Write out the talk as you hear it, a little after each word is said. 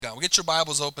God, we'll get your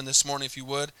Bibles open this morning, if you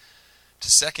would,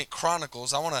 to Second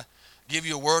Chronicles. I want to give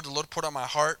you a word the Lord put on my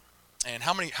heart. And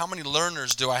how many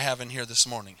learners do I have in here this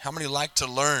morning? How many like to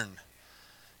learn?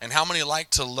 And how many like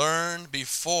to learn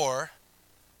before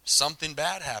something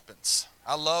bad happens?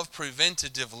 I love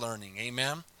preventative learning.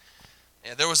 Amen.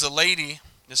 And there was a lady,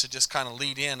 this would just kind of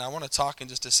lead in. I want to talk in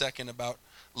just a second about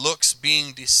looks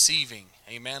being deceiving.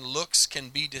 Amen. Looks can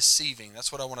be deceiving.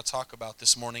 That's what I want to talk about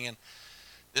this morning. And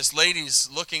this lady's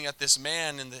looking at this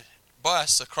man in the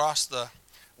bus across the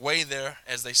way there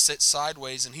as they sit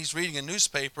sideways, and he's reading a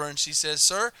newspaper, and she says,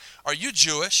 "Sir, are you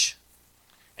Jewish?"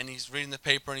 And he's reading the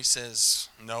paper, and he says,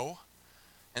 "No."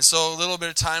 And so a little bit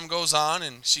of time goes on,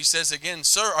 and she says again,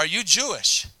 "Sir, are you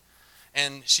Jewish?"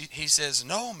 And he says,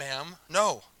 "No, ma'am,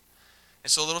 no."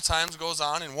 And so a little time goes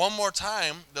on, and one more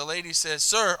time, the lady says,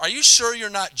 "Sir, are you sure you're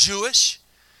not Jewish?"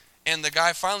 And the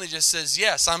guy finally just says,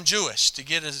 "Yes, I'm Jewish," to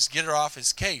get her off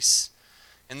his case.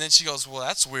 And then she goes, "Well,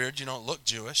 that's weird. You don't look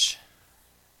Jewish."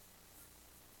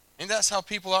 And that's how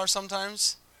people are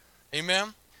sometimes.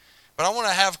 Amen. But I want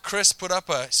to have Chris put up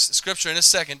a scripture in a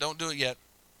second. Don't do it yet.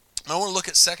 I want to look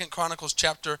at Second Chronicles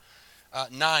chapter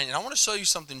 9. And I want to show you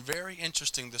something very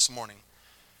interesting this morning.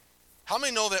 How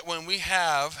many know that when we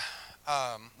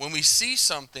see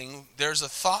something, there's a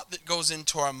thought that goes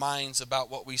into our minds about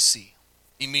what we see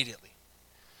immediately?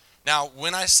 Now,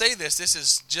 when I say this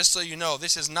is just so you know,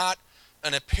 this is not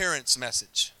an appearance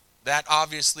message. That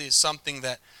obviously is something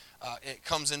that it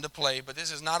comes into play, but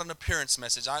this is not an appearance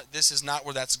message. This is not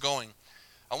where that's going.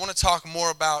 I want to talk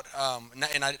more about,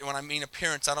 when I mean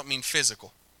appearance, I don't mean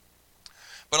physical.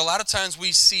 But a lot of times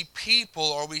we see people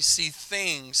or we see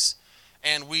things,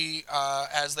 and we,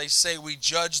 as they say, we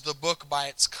judge the book by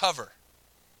its cover.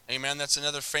 Amen. That's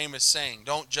another famous saying.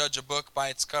 Don't judge a book by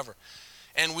its cover.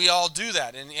 And we all do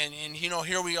that. And you know,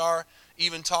 here we are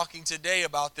even talking today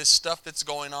about this stuff that's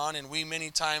going on, and we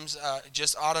many times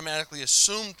just automatically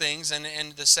assume things.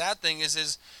 And the sad thing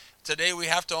is today we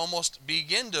have to almost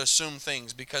begin to assume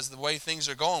things because the way things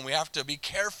are going. We have to be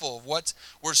careful of what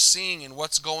we're seeing and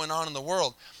what's going on in the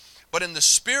world. But in the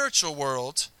spiritual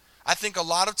world, I think a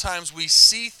lot of times we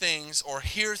see things or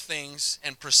hear things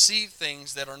and perceive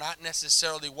things that are not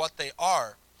necessarily what they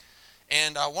are.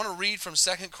 And I want to read from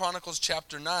Second Chronicles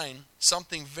chapter 9,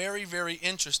 something very, very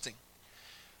interesting.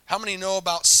 How many know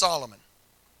about Solomon?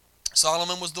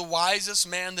 Solomon was the wisest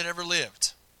man that ever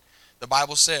lived. The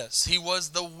Bible says he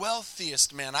was the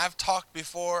wealthiest man. I've talked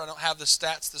before, I don't have the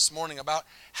stats this morning, about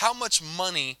how much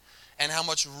money and how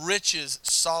much riches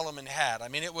Solomon had. I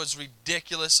mean, it was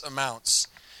ridiculous amounts.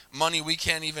 Money we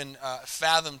can't even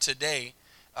fathom today.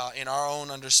 In our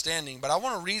own understanding. But I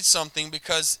want to read something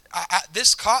because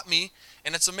this caught me,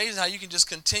 and it's amazing how you can just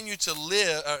continue to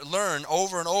learn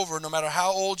over and over, no matter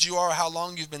how old you are or how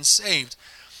long you've been saved.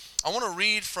 I want to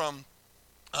read from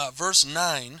verse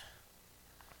 9,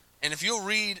 and if you'll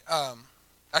read,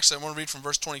 actually I want to read from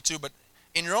verse 22, but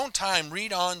in your own time,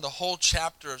 read on the whole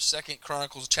chapter of 2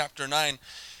 Chronicles chapter 9.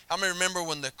 How many remember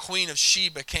when the Queen of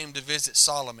Sheba came to visit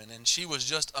Solomon, and she was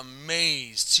just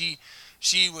amazed.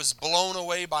 She was blown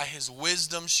away by his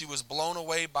wisdom. She was blown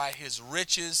away by his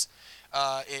riches.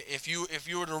 If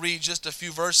you were to read just a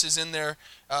few verses in there,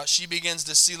 she begins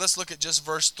to see. Let's look at just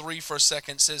verse 3 for a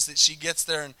second. It says that she gets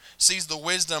there and sees the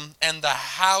wisdom and the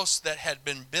house that had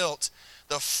been built,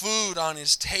 the food on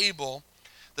his table,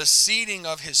 the seating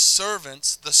of his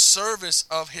servants, the service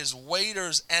of his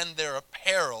waiters and their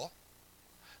apparel,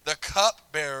 the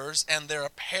cupbearers and their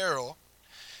apparel,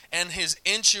 and his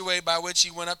entryway by which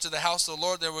he went up to the house of the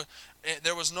Lord.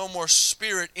 There was no more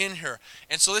spirit in her.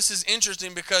 And so this is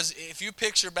interesting because if you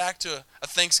picture back to a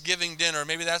Thanksgiving dinner,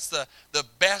 maybe that's the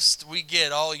best we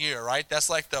get all year, right? That's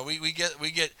like we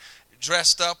get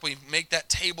dressed up, we make that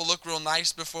table look real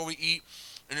nice before we eat,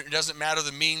 and it doesn't matter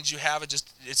the means you have,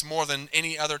 it's more than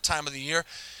any other time of the year.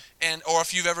 Or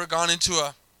if you've ever gone into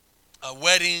a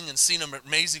wedding and seen an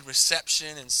amazing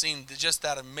reception and seen just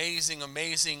that amazing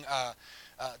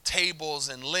tables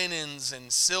and linens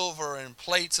and silver and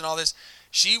plates and all this.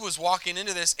 She was walking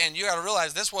into this, and you got to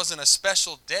realize this wasn't a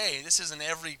special day. This is an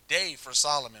every day for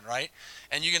Solomon, right?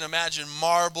 And you can imagine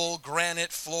marble,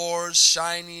 granite floors,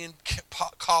 shiny and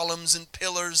columns and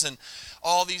pillars and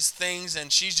all these things,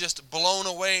 and she's just blown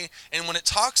away. And when it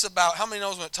talks about, how many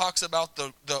knows when it talks about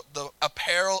the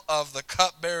apparel of the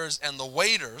cupbearers and the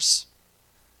waiters,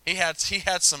 he had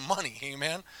some money,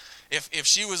 amen? If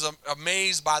she was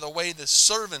amazed by the way the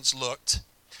servants looked,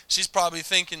 she's probably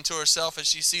thinking to herself as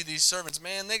she sees these servants,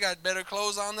 man, they got better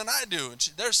clothes on than I do.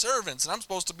 And they're servants, and I'm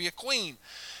supposed to be a queen.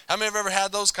 How many have ever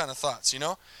had those kind of thoughts, you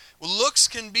know? Well, looks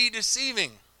can be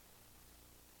deceiving.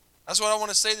 That's what I want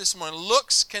to say this morning.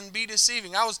 Looks can be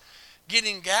deceiving. I was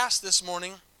getting gas this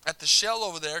morning at the Shell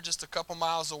over there, just a couple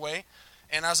miles away.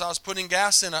 And as I was putting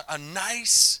gas in, a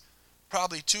nice,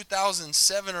 probably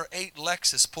 2007 or 8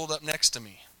 Lexus pulled up next to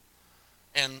me.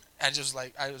 And I just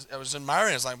like, I was admiring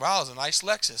it. I was like, wow, it's a nice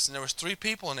Lexus. And there was 3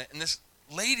 people in it. And this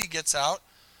lady gets out.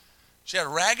 She had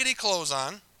raggedy clothes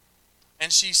on.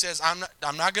 And she says, I'm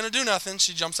not going to do nothing.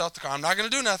 She jumps out the car. I'm not going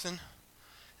to do nothing.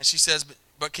 And she says,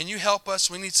 but can you help us?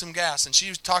 We need some gas. And she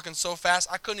was talking so fast,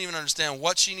 I couldn't even understand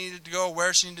what she needed to go,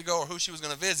 where she needed to go, or who she was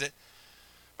going to visit.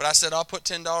 But I said, I'll put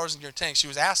 $10 in your tank. She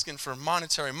was asking for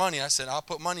monetary money. I said, I'll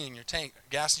put money in your tank,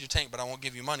 gas in your tank, but I won't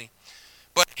give you money.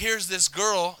 But here's this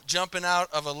girl jumping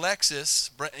out of a Lexus.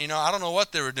 You know, I don't know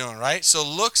what they were doing, right? So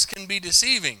looks can be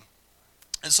deceiving.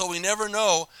 And so we never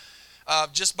know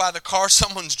just by the car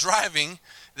someone's driving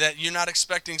that you're not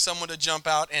expecting someone to jump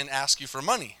out and ask you for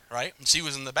money, right? And she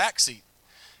was in the back seat.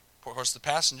 Of course, the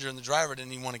passenger and the driver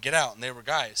didn't even want to get out, and they were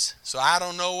guys. So I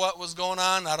don't know what was going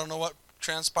on. I don't know what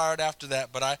transpired after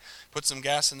that, but I put some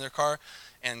gas in their car,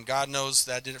 and God knows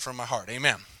that I did it from my heart.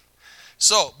 Amen.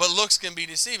 So, but looks can be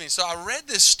deceiving. So I read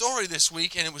this story this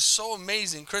week, and it was so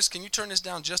amazing. Chris, can you turn this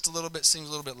down just a little bit? It seems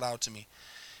a little bit loud to me.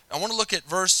 I want to look at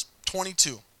verse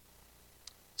 22.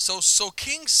 So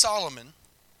King Solomon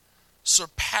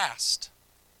surpassed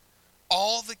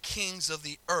all the kings of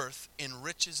the earth in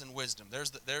riches and wisdom. There's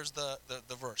the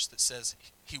verse that says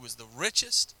he was the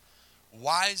richest,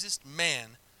 wisest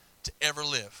man to ever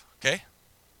live. Okay?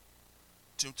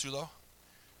 Too low?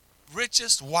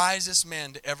 Richest, wisest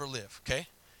man to ever live. Okay?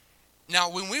 Now,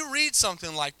 when we read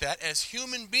something like that as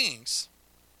human beings,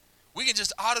 we can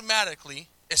just automatically,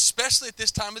 especially at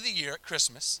this time of the year at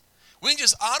Christmas, we can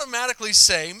just automatically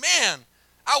say, man,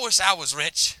 I wish I was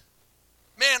rich.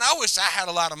 Man, I wish I had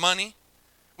a lot of money.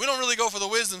 We don't really go for the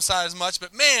wisdom side as much,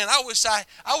 but man, I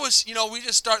wish, you know, we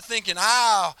just start thinking,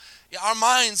 our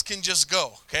minds can just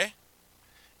go, okay?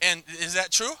 And is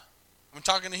that true? I'm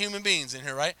talking to human beings in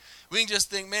here, right? We can just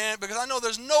think, man, because I know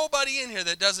there's nobody in here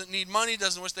that doesn't need money,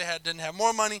 doesn't wish they didn't have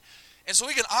more money. And so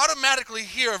we can automatically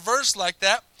hear a verse like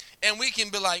that, and we can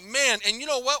be like, man, and you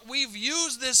know what? We've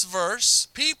used this verse,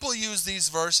 people use these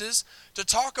verses to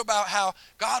talk about how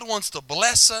God wants to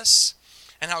bless us,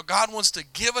 and how God wants to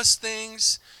give us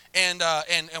things, and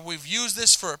we've used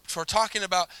this for talking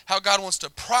about how God wants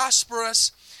to prosper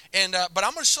us. And but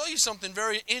I'm going to show you something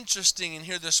very interesting in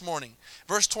here this morning.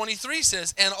 Verse 23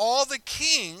 says, and all the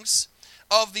kings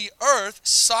of the earth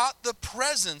sought the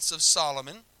presence of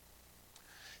Solomon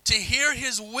to hear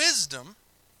his wisdom,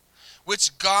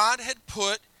 which God had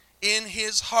put in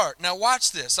his heart. Now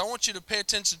watch this. I want you to pay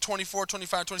attention to 24,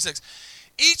 25, 26.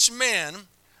 Each man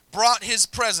brought his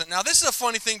present. Now this is a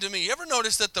funny thing to me. You ever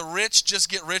notice that the rich just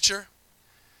get richer?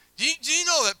 Do you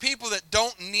know that people that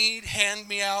don't need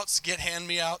hand-me-outs get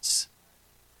hand-me-outs?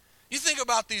 You think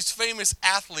about these famous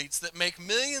athletes that make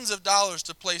millions of dollars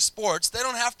to play sports. They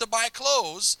don't have to buy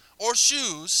clothes or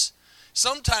shoes,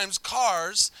 sometimes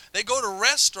cars. They go to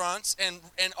restaurants, and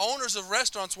owners of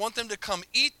restaurants want them to come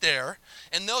eat there,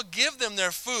 and they'll give them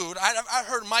their food. I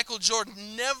heard Michael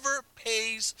Jordan never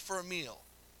pays for a meal.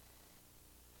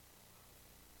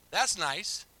 That's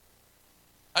nice.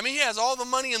 I mean, he has all the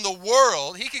money in the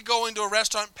world. He could go into a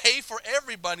restaurant, pay for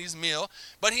everybody's meal,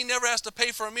 but he never has to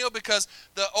pay for a meal because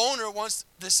the owner wants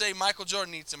to say, Michael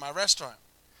Jordan eats in my restaurant.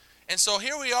 And so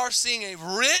here we are seeing a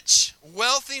rich,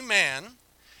 wealthy man,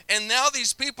 and now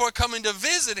these people are coming to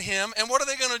visit him, and what are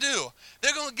they going to do?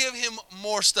 They're going to give him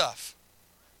more stuff.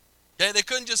 Okay? They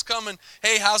couldn't just come and,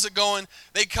 hey, how's it going?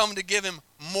 They come to give him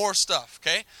more stuff,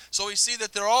 okay? So we see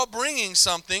that they're all bringing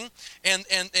something, and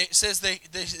it says they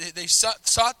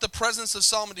sought the presence of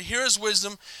Solomon to hear his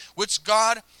wisdom, which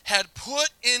God had put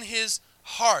in his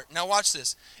heart. Now watch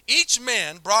this. Each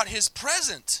man brought his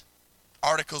present,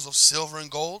 articles of silver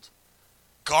and gold,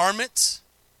 garments,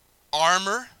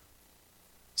 armor.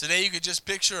 Today you could just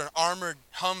picture an armored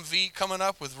Humvee coming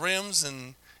up with rims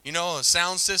and, you know, a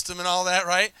sound system and all that,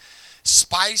 right?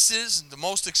 Spices, the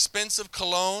most expensive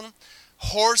cologne,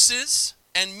 horses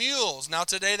and mules. Now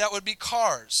today that would be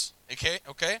cars, okay?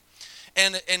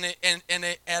 And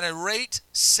at a rate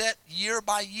set year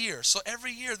by year. So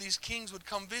every year these kings would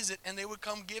come visit, and they would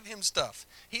come give him stuff.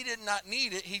 He did not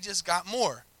need it. He just got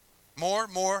more.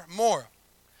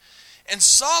 And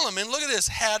Solomon, look at this,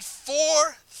 had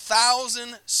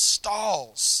 4,000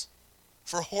 stalls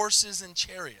for horses and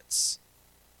chariots.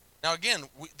 Now again,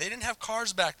 they didn't have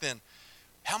cars back then.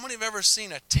 How many have ever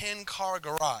seen a 10-car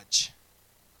garage?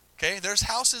 Okay, there's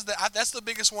houses that's the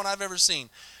biggest one I've ever seen.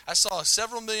 I saw a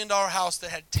several $1 million house that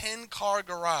had 10-car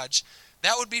garage.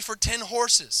 That would be for 10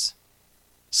 horses.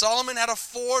 Solomon had a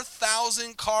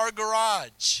 4,000 car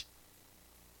garage.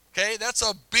 Okay, that's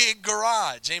a big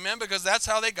garage, amen, because that's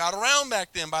how they got around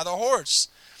back then, by the horse.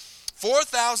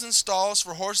 4,000 stalls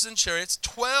for horses and chariots,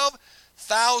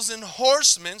 12,000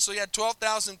 horsemen, so he had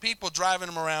 12,000 people driving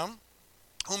him around,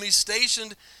 whom he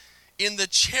stationed in the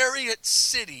chariot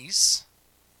cities.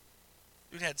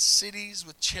 Dude had cities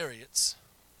with chariots,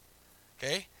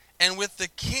 okay, and with the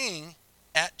king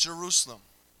at Jerusalem.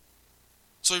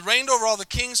 So he reigned over all the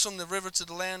kings from the river to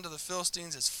the land of the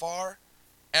Philistines as far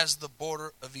as the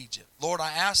border of Egypt. Lord,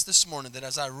 I ask this morning that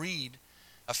as I read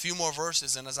a few more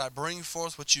verses and as I bring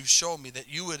forth what you've showed me,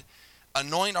 that you would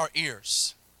anoint our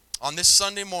ears. On this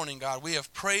Sunday morning, God, we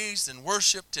have praised and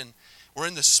worshiped, and we're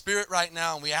in the Spirit right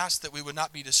now, and we ask that we would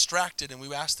not be distracted, and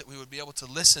we ask that we would be able to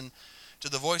listen to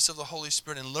the voice of the Holy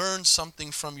Spirit and learn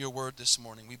something from your word this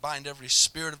morning. We bind every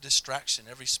spirit of distraction,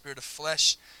 every spirit of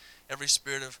flesh, every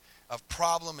spirit of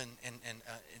problem and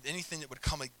anything that would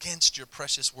come against your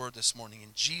precious word this morning. In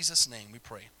Jesus' name we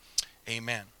pray.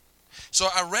 Amen. So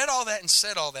I read all that and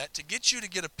said all that to get you to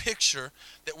get a picture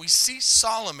that we see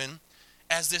Solomon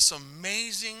as this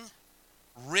amazing,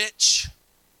 rich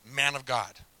man of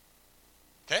God.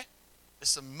 Okay?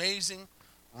 This amazing,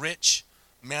 rich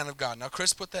man of God. Now,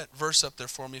 Chris, put that verse up there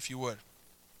for me if you would.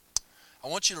 I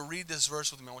want you to read this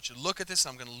verse with me. I want you to look at this.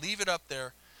 I'm going to leave it up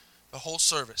there the whole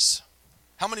service.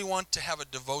 How many want to have a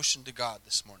devotion to God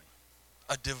this morning?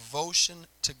 A devotion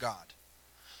to God.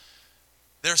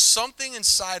 There's something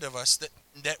inside of us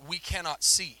that we cannot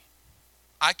see.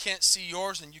 I can't see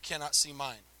yours and you cannot see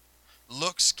mine.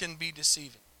 Looks can be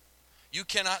deceiving. You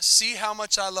cannot see how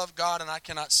much I love God, and I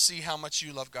cannot see how much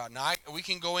you love God. Now, we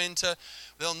can go into,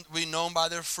 they'll be known by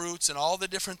their fruits and all the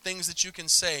different things that you can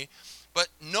say, but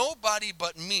nobody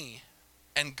but me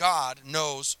and God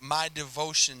knows my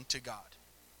devotion to God.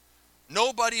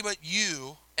 Nobody but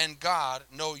you and God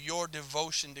know your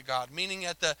devotion to God. Meaning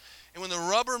when the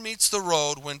rubber meets the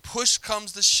road, when push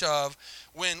comes to shove,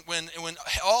 when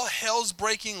all hell's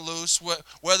breaking loose,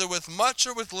 whether with much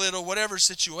or with little, whatever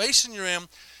situation you're in,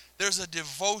 there's a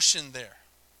devotion there.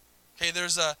 Okay,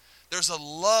 there's a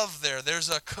love there. There's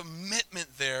a commitment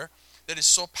there that is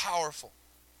so powerful.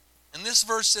 And this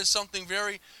verse says something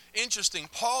very interesting.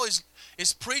 Paul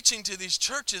is preaching to these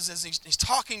churches as he's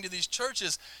talking to these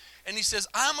churches, and he says,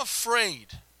 I'm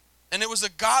afraid. And it was a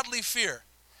godly fear.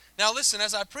 Now listen,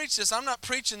 as I preach this, I'm not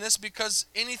preaching this because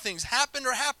anything's happened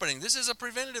or happening. This is a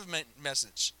preventative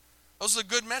message. Those are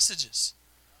good messages.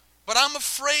 But I'm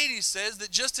afraid, he says,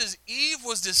 that just as Eve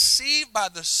was deceived by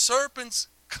the serpent's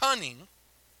cunning,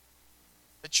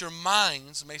 that your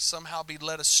minds may somehow be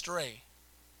led astray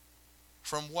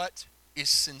from what is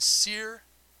sincere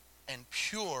and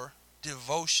pure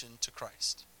devotion to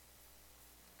Christ.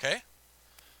 Okay?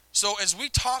 So as we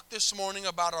talk this morning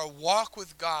about our walk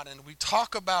with God and we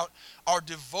talk about our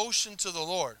devotion to the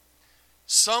Lord,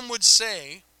 some would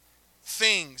say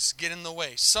things get in the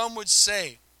way. Some would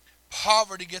say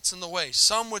poverty gets in the way.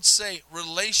 Some would say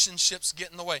relationships get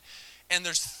in the way. And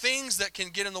there's things that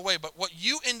can get in the way. But what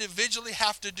you individually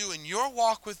have to do in your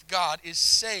walk with God is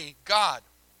say, God,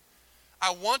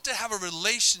 I want to have a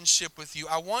relationship with you.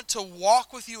 I want to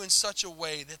walk with you in such a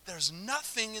way that there's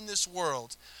nothing in this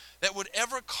world that would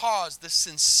ever cause the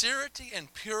sincerity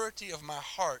and purity of my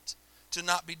heart to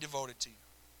not be devoted to you.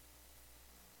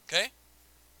 Okay?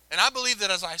 And I believe that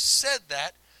as I said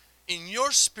that, in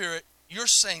your spirit, you're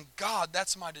saying, God,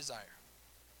 that's my desire.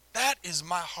 That is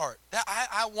my heart. That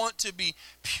I want to be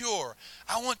pure.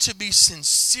 I want to be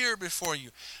sincere before you.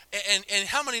 And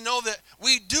how many know that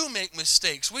we do make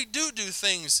mistakes? We do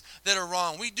things that are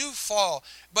wrong. We do fall.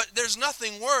 But there's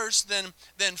nothing worse than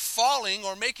falling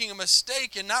or making a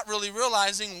mistake and not really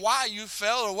realizing why you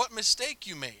fell or what mistake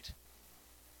you made.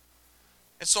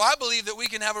 And so I believe that we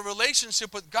can have a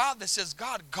relationship with God that says,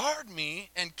 God, guard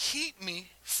me and keep me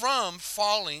from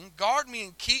falling. Guard me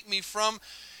and keep me from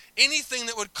anything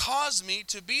that would cause me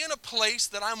to be in a place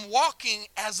that I'm walking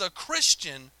as a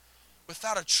Christian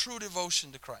without a true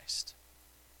devotion to Christ.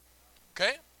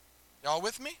 Okay? Y'all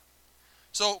with me?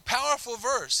 So, powerful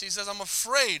verse. He says, I'm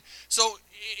afraid. So,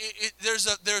 there's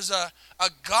a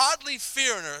godly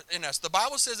fear in us. The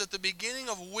Bible says at the beginning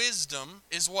of wisdom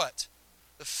is what?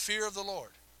 The fear of the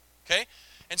Lord. Okay?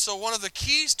 And so one of the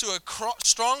keys to a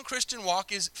strong Christian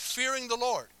walk is fearing the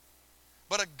Lord.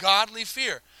 But a godly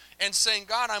fear. And saying,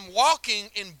 God, I'm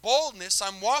walking in boldness,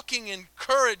 I'm walking in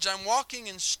courage, I'm walking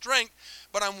in strength,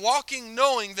 but I'm walking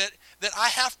knowing that I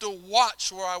have to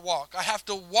watch where I walk. I have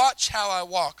to watch how I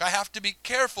walk. I have to be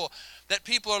careful that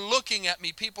people are looking at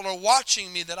me, people are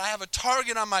watching me, that I have a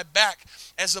target on my back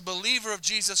as a believer of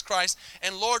Jesus Christ.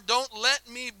 And Lord, don't let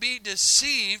me be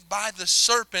deceived by the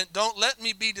serpent. Don't let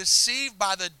me be deceived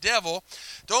by the devil.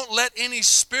 Don't let any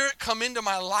spirit come into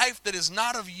my life that is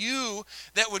not of you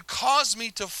that would cause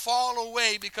me to fall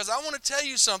away. Because I want to tell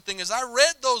you something, as I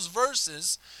read those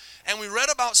verses, and we read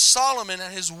about Solomon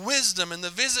and his wisdom and the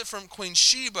visit from Queen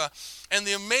Sheba and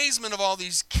the amazement of all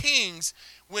these kings.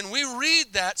 When we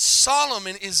read that,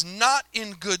 Solomon is not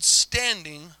in good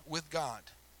standing with God.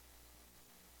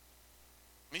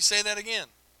 Let me say that again.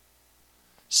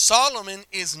 Solomon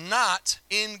is not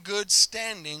in good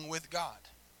standing with God.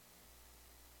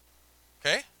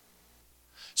 Okay?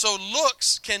 So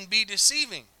looks can be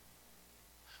deceiving.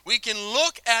 We can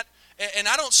look at, and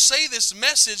I don't say this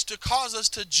message to cause us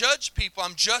to judge people.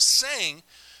 I'm just saying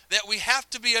that we have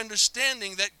to be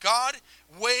understanding that God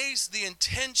weighs the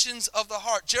intentions of the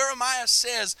heart. Jeremiah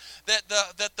says that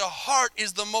the heart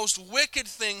is the most wicked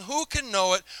thing. Who can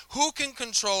know it? Who can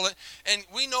control it? And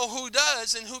we know who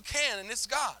does and who can, and it's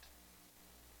God.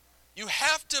 You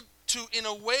have to in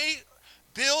a way,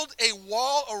 build a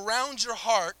wall around your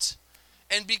heart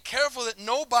and be careful that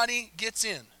nobody gets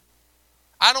in.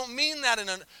 I don't mean that in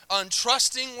an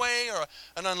untrusting way or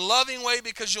an unloving way,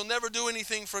 because you'll never do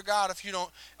anything for God if you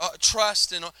don't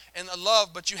trust and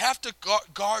love. But you have to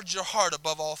guard your heart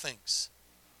above all things.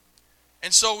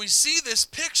 And so we see this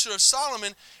picture of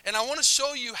Solomon, and I want to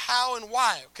show you how and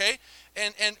why, okay?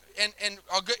 And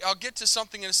I'll get to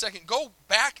something in a second. Go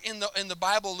back in the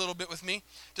Bible a little bit with me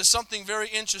to something very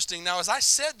interesting. Now, as I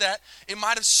said that, it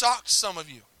might have shocked some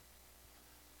of you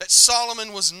that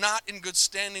Solomon was not in good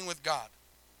standing with God.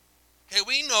 Okay,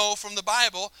 we know from the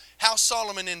Bible how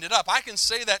Solomon ended up. I can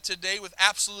say that today with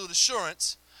absolute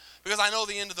assurance because I know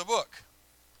the end of the book.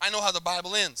 I know how the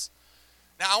Bible ends.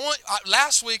 Now,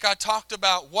 last week I talked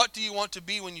about what do you want to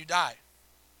be when you die,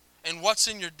 and what's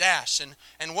in your dash,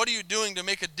 and what are you doing to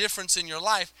make a difference in your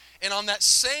life. And on that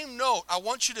same note, I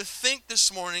want you to think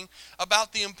this morning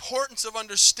about the importance of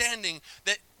understanding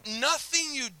that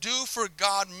nothing you do for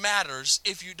God matters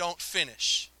if you don't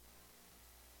finish.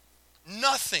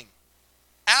 Nothing.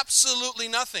 Absolutely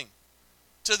nothing.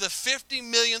 To the 50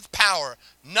 millionth power,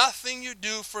 nothing you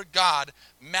do for God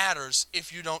matters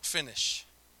if you don't finish.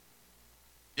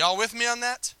 Y'all with me on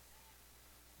that?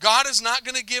 God is not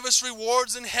going to give us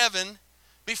rewards in heaven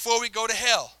before we go to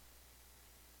hell.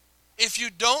 If you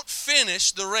don't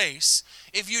finish the race,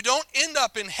 if you don't end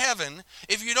up in heaven,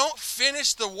 if you don't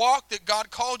finish the walk that God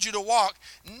called you to walk,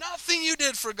 nothing you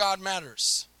did for God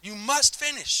matters. You must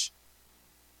finish.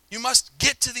 You must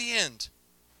get to the end.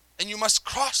 And you must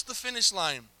cross the finish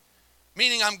line.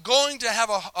 Meaning, I'm going to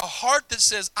have a heart that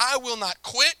says, I will not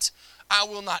quit. I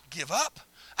will not give up.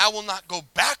 I will not go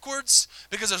backwards,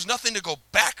 because there's nothing to go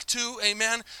back to.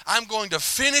 Amen. I'm going to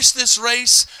finish this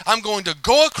race. I'm going to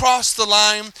go across the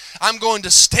line. I'm going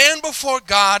to stand before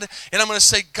God, and I'm going to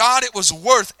say, God, it was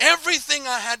worth everything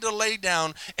I had to lay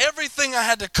down, everything I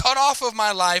had to cut off of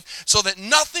my life, so that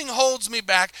nothing holds me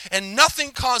back and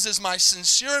nothing causes my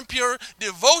sincere and pure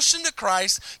devotion to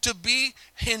Christ to be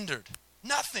hindered.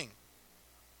 Nothing.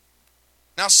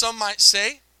 Now, some might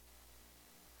say,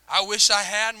 I wish I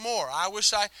had more. I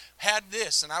wish I had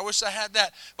this, and I wish I had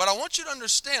that. But I want you to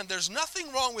understand, there's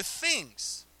nothing wrong with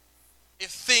things if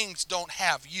things don't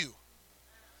have you.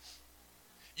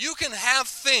 You can have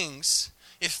things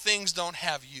if things don't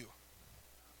have you.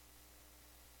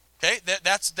 Okay,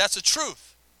 that's a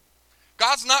truth.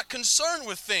 God's not concerned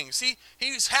with things.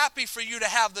 He's happy for you to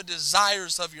have the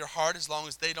desires of your heart as long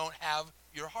as they don't have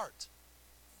your heart.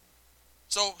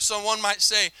 So someone might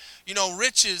say,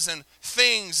 riches and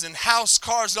things and house,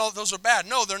 cars, and all those are bad.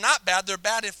 No, they're not bad. They're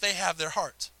bad if they have their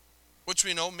heart, which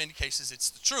we know in many cases it's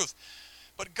the truth.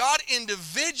 But God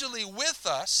individually with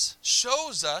us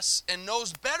shows us and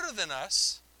knows better than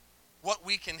us what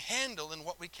we can handle and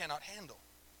what we cannot handle.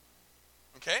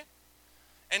 Okay?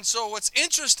 And so what's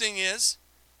interesting is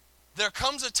there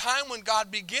comes a time when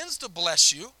God begins to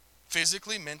bless you,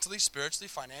 physically, mentally, spiritually,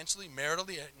 financially,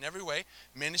 maritally, in every way,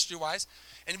 ministry-wise.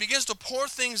 And He begins to pour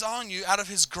things on you out of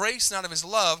His grace and out of His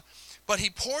love, but He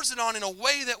pours it on in a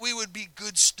way that we would be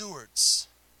good stewards.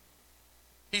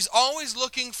 He's always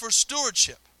looking for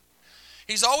stewardship.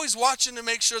 He's always watching to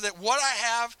make sure that what I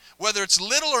have, whether it's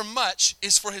little or much,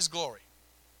 is for His glory.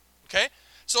 Okay?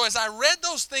 So as I read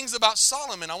those things about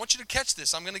Solomon, I want you to catch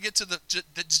this. I'm going to get to the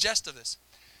gist of this.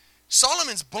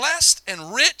 Solomon's blessed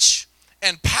and rich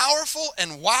and powerful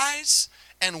and wise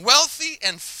and wealthy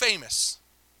and famous.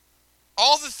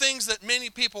 All the things that many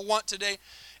people want today.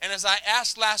 And as I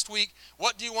asked last week,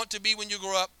 what do you want to be when you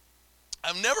grow up?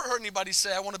 I've never heard anybody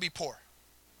say, I want to be poor.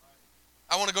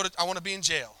 I want to be in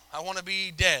jail. I want to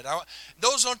be dead.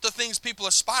 Those aren't the things people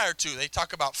aspire to. They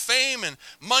talk about fame and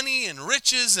money and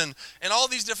riches and all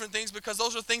these different things because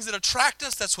those are things that attract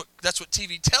us. That's what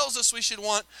TV tells us we should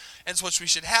want, and it's what we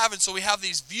should have. And so we have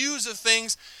these views of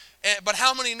things. But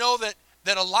how many know that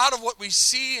a lot of what we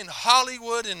see in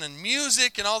Hollywood and in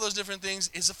music and all those different things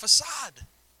is a facade?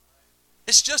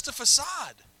 It's just a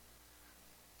facade.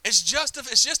 It's just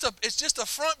a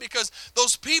front because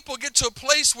those people get to a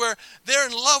place where they're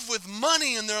in love with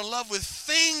money and they're in love with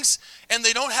things and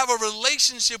they don't have a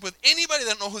relationship with anybody. They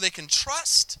don't know who they can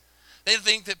trust. They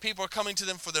think that people are coming to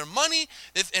them for their money,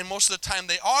 and most of the time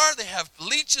they are. They have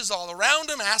leeches all around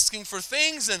them asking for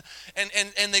things, and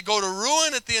they go to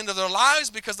ruin at the end of their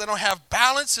lives because they don't have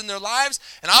balance in their lives,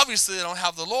 and obviously they don't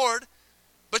have the Lord.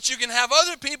 But you can have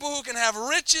other people who can have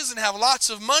riches and have lots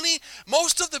of money.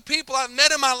 Most of the people I've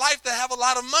met in my life that have a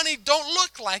lot of money don't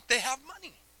look like they have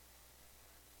money.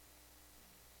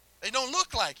 They don't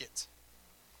look like it.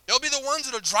 They'll be the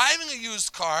ones that are driving a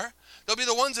used car. They'll be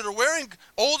the ones that are wearing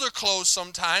older clothes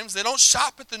sometimes. They don't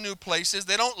shop at the new places.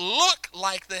 They don't look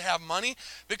like they have money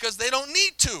because they don't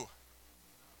need to.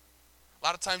 A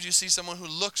lot of times you see someone who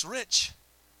looks rich.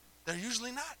 They're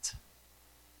usually not.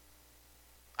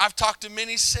 I've talked to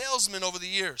many salesmen over the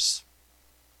years.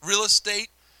 Real estate,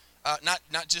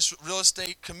 not just real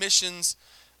estate, commissions,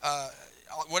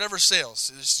 whatever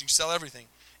sales. You sell everything.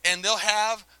 And they'll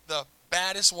have the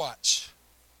baddest watch,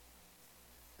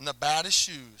 and the baddest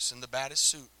shoes, and the baddest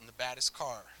suit, and the baddest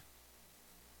car,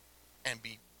 and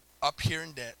be up here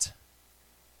in debt.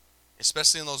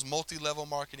 Especially in those multi-level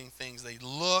marketing things. They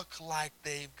look like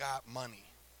they've got money,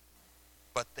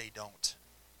 but they don't.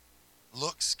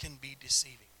 Looks can be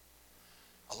deceiving.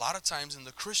 A lot of times in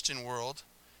the Christian world,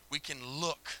 we can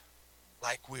look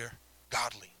like we're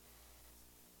godly.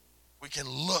 We can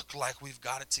look like we've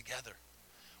got it together.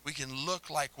 We can look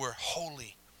like we're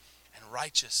holy and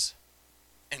righteous.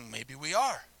 And maybe we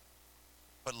are.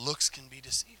 But looks can be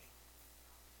deceiving.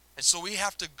 And so we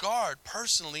have to guard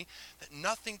personally that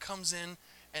nothing comes in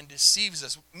and deceives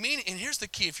us. Meaning, and here's the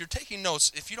key. If you're taking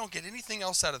notes, if you don't get anything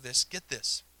else out of this, get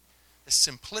this. The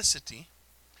simplicity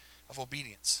of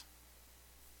obedience.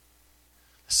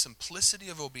 The simplicity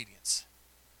of obedience.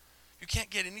 If you can't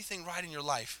get anything right in your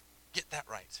life, get that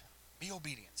right. Be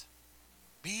obedient.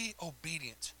 Be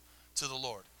obedient to the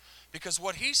Lord. Because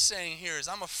what he's saying here is,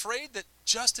 I'm afraid that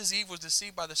just as Eve was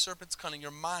deceived by the serpent's cunning,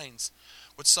 your minds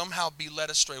would somehow be led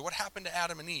astray. What happened to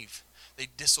Adam and Eve? They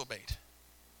disobeyed.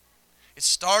 It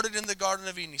started in the Garden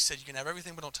of Eden. He said, you can have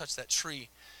everything, but don't touch that tree.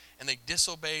 And they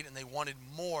disobeyed, and they wanted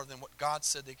more than what God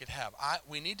said they could have.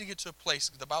 We need to get to a place,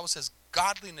 the Bible says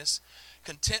godliness,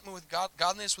 contentment with God,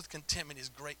 godliness with contentment is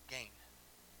great gain.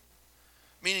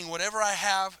 Meaning whatever I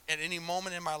have at any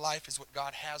moment in my life is what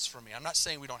God has for me. I'm not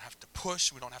saying we don't have to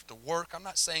push, we don't have to work. I'm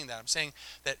not saying that. I'm saying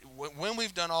that when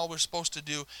we've done all we're supposed to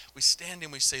do, we stand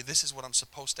and we say, this is what I'm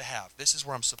supposed to have. This is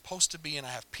where I'm supposed to be, and I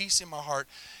have peace in my heart.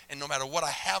 And no matter what I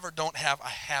have or don't have, I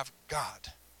have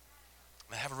God.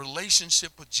 And I have a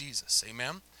relationship with Jesus.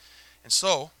 Amen? And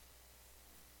so,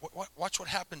 watch what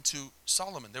happened to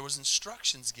Solomon. There was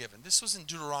instructions given. This was in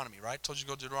Deuteronomy, right? I told you to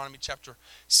go to Deuteronomy chapter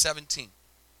 17.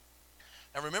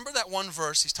 Now remember that one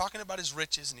verse, he's talking about his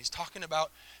riches, and he's talking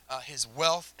about his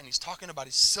wealth, and he's talking about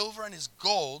his silver and his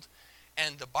gold,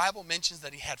 and the Bible mentions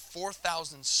that he had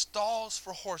 4,000 stalls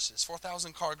for horses,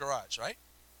 4,000 car garage, right?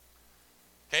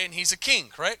 Okay, and he's a king,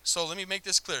 correct? So let me make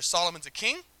this clear. Solomon's a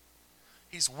king,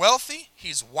 he's wealthy,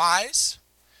 he's wise.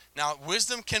 Now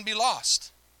wisdom can be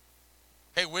lost.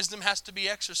 Okay, wisdom has to be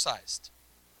exercised.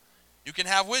 You can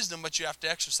have wisdom, but you have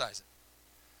to exercise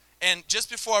it. And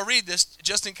just before I read this,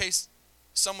 just in case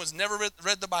someone's never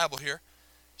read the Bible here,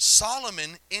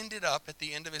 Solomon ended up at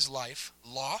the end of his life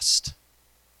lost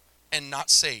and not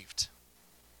saved.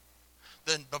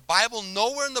 The Bible,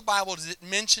 nowhere in the Bible does it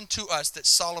mention to us that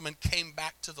Solomon came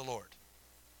back to the Lord.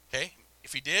 Okay?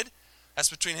 If he did, that's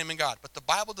between him and God. But the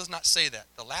Bible does not say that.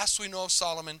 The last we know of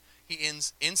Solomon, he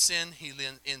ends in sin, he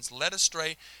ends led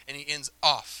astray, and he ends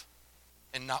off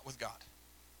and not with God.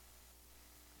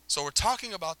 So we're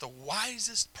talking about the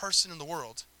wisest person in the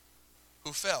world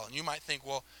who fell. And you might think,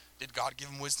 well, did God give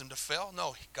him wisdom to fail?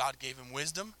 No, God gave him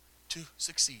wisdom to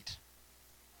succeed.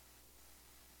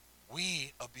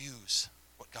 We abuse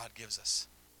what God gives us.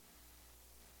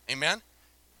 Amen?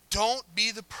 Don't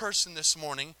be the person this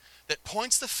morning that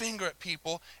points the finger at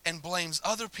people and blames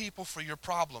other people for your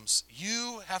problems.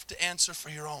 You have to answer for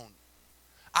your own.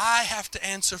 I have to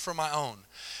answer for my own.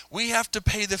 We have to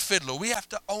pay the fiddler. We have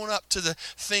to own up to the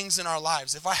things in our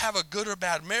lives. If I have a good or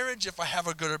bad marriage, if I have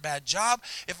a good or bad job,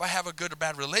 if I have a good or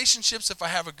bad relationships, if I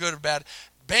have a good or bad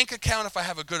bank account, if I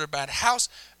have a good or bad house,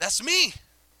 that's me.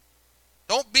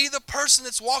 Don't be the person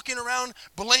that's walking around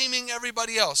blaming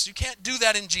everybody else. You can't do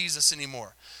that in Jesus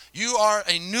anymore. You are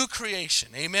a new creation.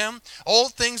 Amen?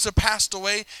 Old things are passed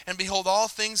away, and behold, all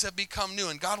things have become new.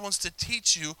 And God wants to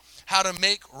teach you how to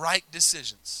make right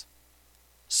decisions.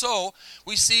 So,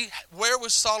 we see, where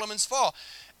was Solomon's fall?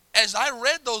 As I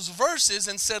read those verses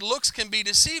and said looks can be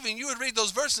deceiving, you would read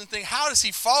those verses and think, how does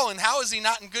he fall and how is he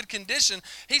not in good condition?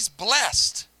 He's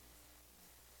blessed.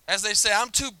 As they say, I'm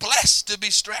too blessed to be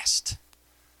stressed.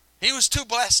 He was too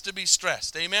blessed to be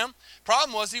stressed. Amen?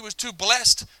 Problem was, he was too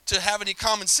blessed to have any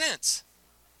common sense.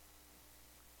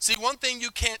 See, one thing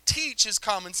you can't teach is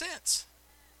common sense.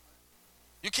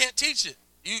 You can't teach it.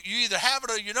 You either have it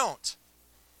or you don't.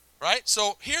 Right?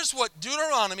 So here's what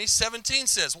Deuteronomy 17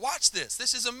 says. Watch this.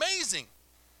 This is amazing.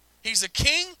 He's a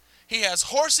king, he has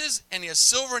horses, and he has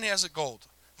silver, and he has gold.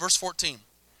 Verse 14.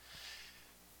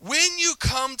 When you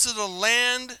come to the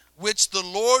land which the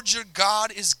Lord your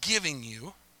God is giving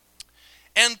you,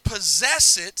 and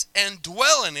possess it and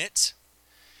dwell in it,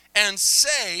 and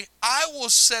say, I will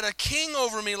set a king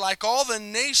over me like all the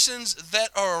nations that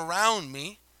are around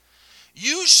me,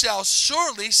 you shall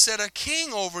surely set a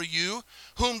king over you,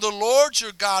 whom the Lord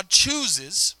your God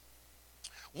chooses.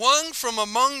 One from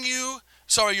among you,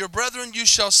 your brethren, you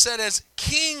shall set as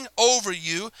king over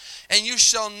you, and you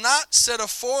shall not set a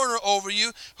foreigner over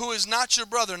you who is not your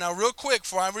brother. Now, real quick,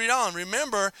 before I read on,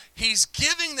 remember, he's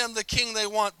giving them the king they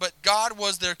want, but God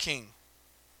was their king.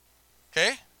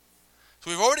 Okay?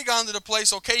 So we've already gone to the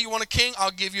place, okay, you want a king?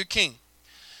 I'll give you a king.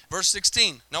 Verse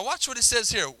 16. Now, watch what it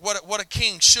says here, what a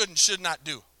king should and should not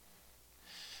do.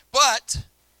 But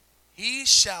he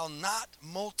shall not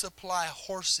multiply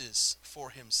horses for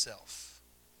himself,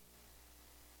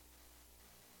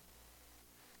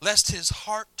 lest his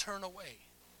heart turn away.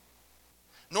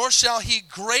 Nor shall he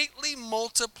greatly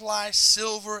multiply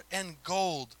silver and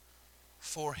gold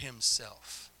for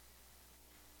himself.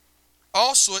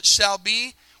 Also it shall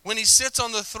be, when he sits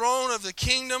on the throne of the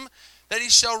kingdom, that he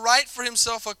shall write for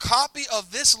himself a copy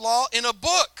of this law in a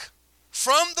book,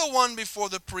 from the one before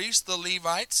the priests, the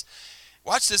Levites.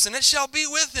 Watch this. And it shall be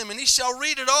with him, and he shall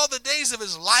read it all the days of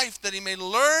his life, that he may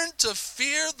learn to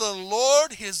fear the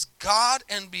Lord his God,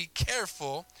 and be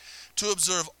careful to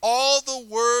observe all the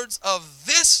words of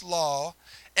this law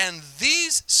and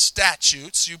these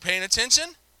statutes. You paying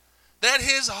attention? That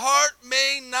his heart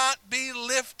may not be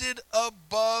lifted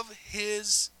above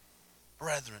his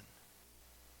brethren,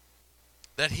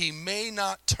 that he may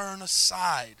not turn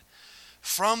aside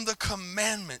from the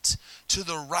commandment to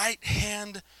the right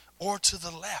hand or to the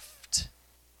left,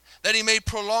 that he may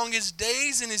prolong his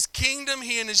days in his kingdom,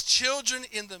 he and his children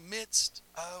in the midst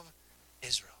of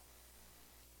Israel.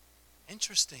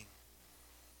 Interesting.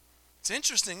 It's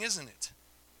interesting, isn't it?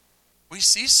 We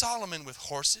see Solomon with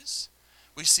horses.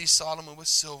 We see Solomon with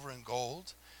silver and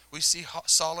gold. We see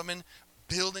Solomon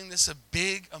building this a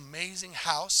big, amazing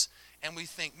house. And we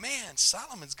think, man,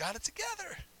 Solomon's got it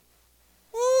together.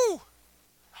 Woo!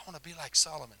 I want to be like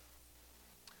Solomon.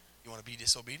 You want to be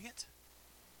disobedient?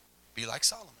 Be like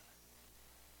Solomon.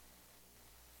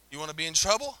 You want to be in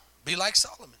trouble? Be like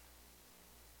Solomon.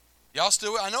 Y'all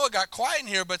still, I know it got quiet in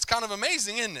here, but it's kind of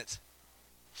amazing, isn't it?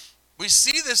 We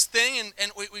see this thing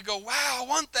and we go, wow, I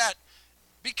want that.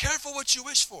 Be careful what you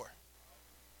wish for.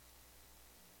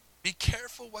 Be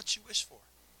careful what you wish for.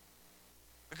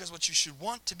 Because what you should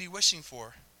want to be wishing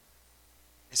for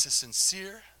is a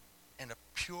sincere and a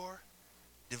pure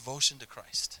devotion to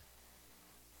Christ.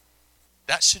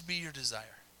 That should be your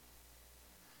desire.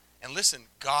 And listen,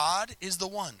 God is the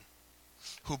one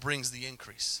who brings the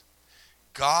increase.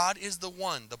 God is the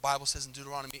one, the Bible says in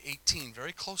Deuteronomy 18,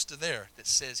 very close to there, that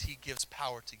says he gives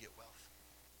power to get wealth.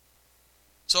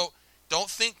 So don't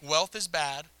think wealth is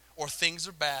bad or things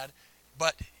are bad,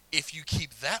 but if you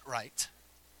keep that right,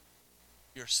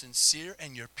 your sincere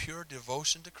and your pure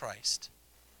devotion to Christ,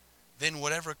 then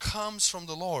whatever comes from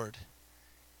the Lord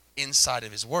inside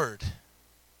of his word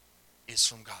is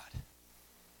from God.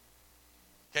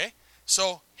 Okay?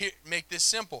 So here, make this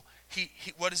simple.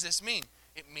 What does this mean?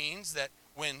 It means that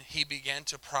when he began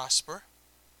to prosper,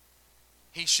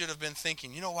 he should have been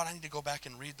thinking, you know what, I need to go back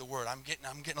and read the word. I'm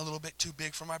getting a little bit too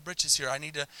big for my britches here. Let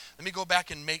me go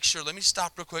back and make sure. Let me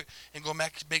stop real quick and go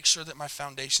back, make sure that my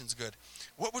foundation's good.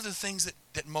 What were the things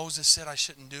that Moses said I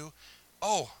shouldn't do?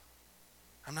 Oh,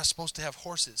 I'm not supposed to have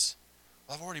horses.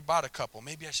 Well, I've already bought a couple.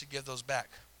 Maybe I should give those back.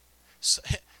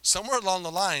 somewhere along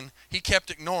the line, he kept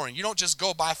ignoring. You don't just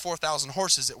go buy 4,000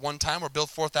 horses at one time or build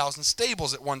 4,000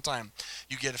 stables at one time.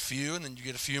 You get a few, and then you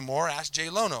get a few more. Ask Jay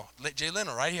Leno,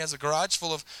 right? He has a garage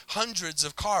full of hundreds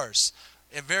of cars,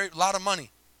 a lot of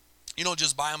money. You don't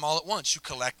just buy them all at once. You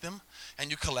collect them,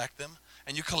 and you collect them,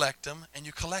 and you collect them, and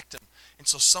you collect them. And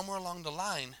so somewhere along the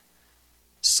line,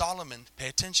 Solomon, pay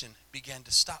attention, began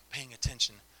to stop paying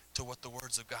attention to what the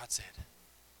words of God said.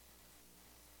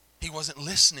 He wasn't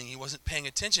listening. He wasn't paying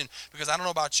attention. Because I don't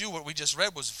know about you, what we just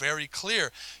read was very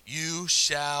clear. You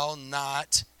shall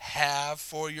not have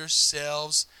for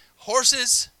yourselves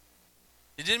horses.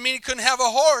 It didn't mean he couldn't have a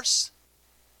horse.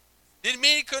 It didn't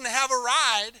mean he couldn't have a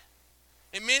ride.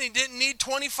 It meant he didn't need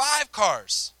 25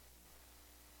 cars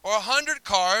or 100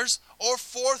 cars or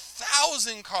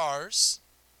 4,000 cars.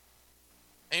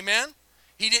 Amen?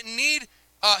 He didn't need,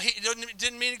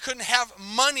 didn't mean he couldn't have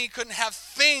money, couldn't have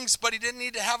things, but he didn't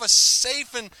need to have a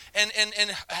safe and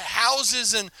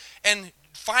houses and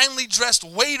finely dressed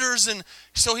waiters. And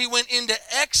so he went into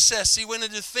excess. He went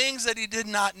into things that he did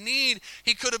not need.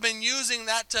 He could have been using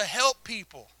that to help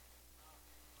people.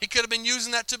 He could have been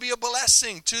using that to be a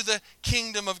blessing to the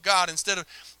kingdom of God instead of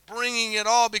bringing it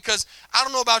all. Because I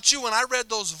don't know about you, when I read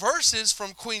those verses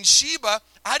from Queen Sheba,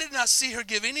 I did not see her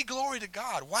give any glory to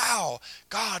God. Wow,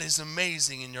 God is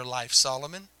amazing in your life,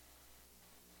 Solomon.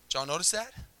 Did y'all notice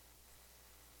that?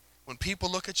 When people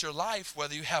look at your life,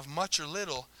 whether you have much or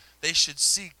little, they should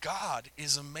see God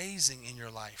is amazing in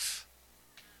your life.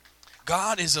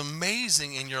 God is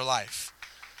amazing in your life.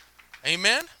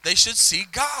 Amen? They should see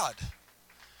God.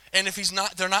 And if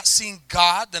they're not seeing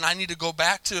God, then I need to go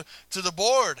back to the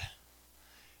board.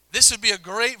 This would be a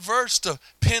great verse to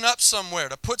pin up somewhere,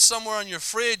 to put somewhere on your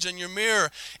fridge and your mirror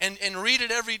and read it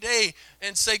every day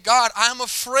and say, God, I'm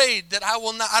afraid that I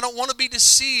don't want to be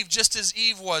deceived just as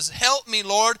Eve was. Help me,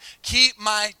 Lord. Keep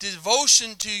my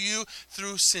devotion to you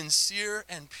through sincere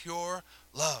and pure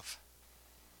love.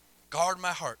 Guard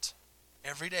my heart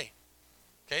every day.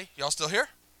 Okay, y'all still here?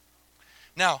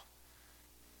 Now,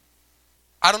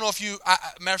 I don't know if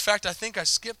matter of fact, I think I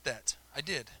skipped that. I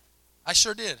did. I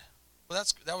sure did. Well,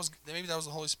 maybe that was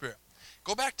the Holy Spirit.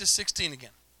 Go back to 16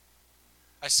 again.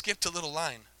 I skipped a little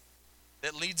line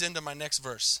that leads into my next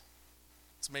verse.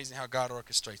 It's amazing how God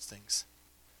orchestrates things.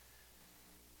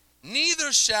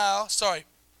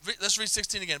 Let's read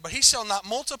 16 again. But he shall not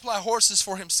multiply horses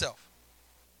for himself,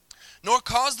 nor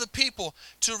cause the people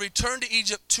to return to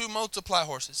Egypt to multiply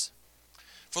horses.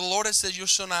 For the Lord has said, you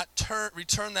shall not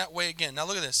return that way again. Now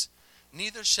look at this.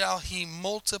 Neither shall he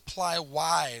multiply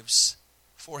wives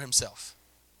for himself.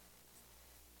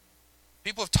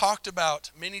 People have talked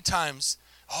about many times,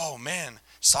 oh man,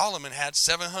 Solomon had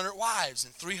 700 wives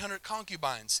and 300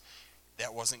 concubines.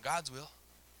 That wasn't God's will.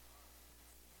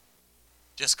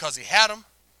 Just because he had them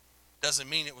doesn't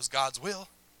mean it was God's will.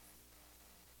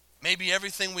 Maybe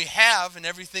everything we have and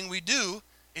everything we do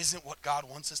isn't what God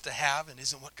wants us to have and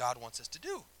isn't what God wants us to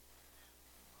do.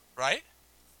 Right?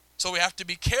 So we have to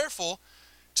be careful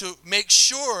to make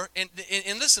sure, and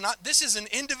listen, this is an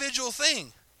individual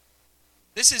thing.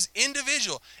 This is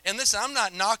individual. And listen, I'm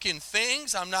not knocking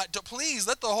things. Please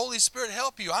let the Holy Spirit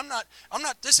help you.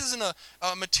 This isn't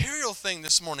a material thing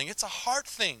this morning. It's a heart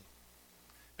thing.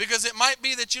 Because it might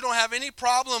be that you don't have any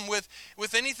problem with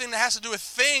anything that has to do with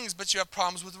things, but you have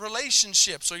problems with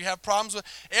relationships, or you have problems with...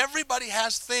 Everybody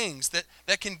has things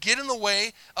that can get in the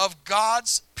way of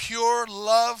God's pure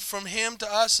love from him to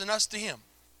us and us to him.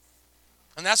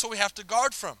 And that's what we have to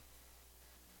guard from.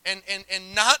 And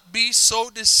not be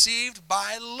so deceived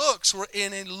by looks. We're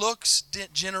in a looks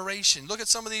generation. Look at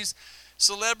some of these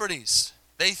celebrities.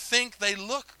 They think they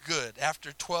look good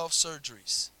after 12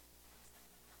 surgeries.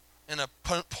 And a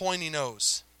pointy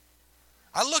nose.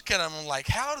 I look at them and I'm like,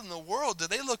 how in the world do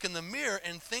they look in the mirror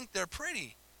and think they're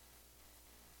pretty?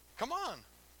 Come on.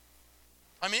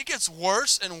 I mean, it gets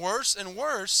worse and worse and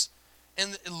worse,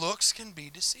 and looks can be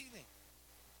deceiving.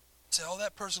 Say, oh,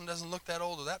 that person doesn't look that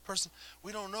old, or that person,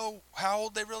 we don't know how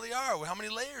old they really are, or how many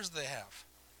layers they have.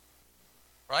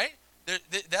 Right?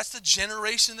 That's the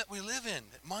generation that we live in.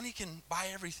 That money can buy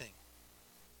everything.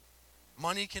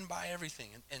 Money can buy everything.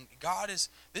 And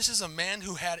this is a man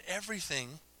who had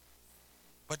everything,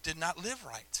 but did not live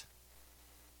right.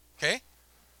 Okay?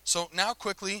 So now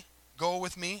quickly, go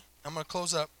with me. I'm going to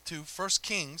close up to 1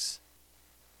 Kings,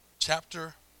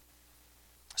 chapter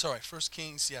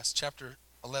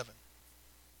 11.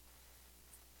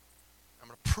 I'm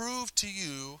going to prove to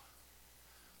you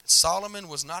that Solomon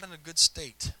was not in a good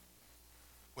state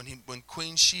when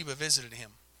Queen Sheba visited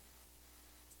him.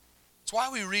 That's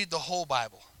why we read the whole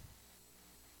Bible.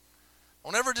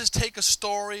 Don't ever just take a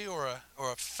story or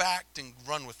a fact and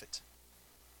run with it.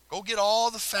 Go get all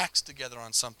the facts together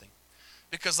on something.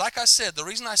 Because like I said, the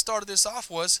reason I started this off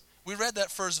was we read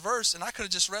that first verse, and I could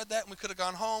have just read that, and we could have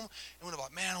gone home, and we'd have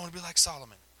thought, man, I want to be like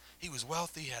Solomon. He was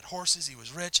wealthy, he had horses, he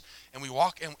was rich, and we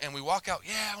walk out,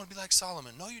 yeah, I want to be like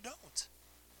Solomon. No, you don't.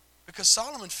 Because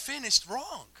Solomon finished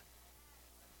wrong.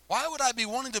 Why would I be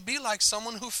wanting to be like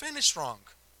someone who finished wrong?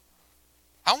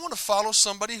 I want to follow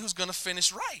somebody who's going to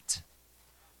finish right.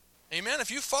 Amen.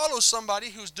 If you follow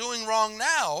somebody who's doing wrong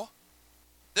now,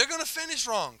 they're going to finish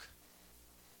wrong.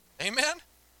 Amen.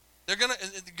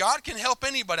 God can help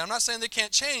anybody. I'm not saying they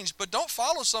can't change, but don't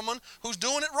follow someone who's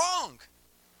doing it wrong.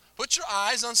 Put your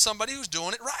eyes on somebody who's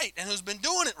doing it right and who's been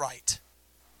doing it right.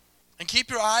 And keep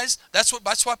your eyes, that's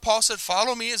why Paul said,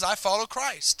 follow me as I follow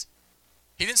Christ.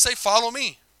 He didn't say follow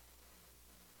me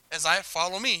as I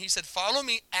follow me. He said follow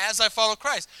me as I follow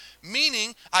Christ.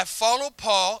 Meaning I follow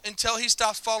Paul until he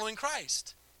stops following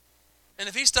Christ. And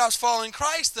if he stops following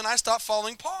Christ, then I stop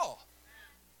following Paul.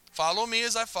 Follow me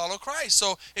as I follow Christ.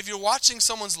 So if you're watching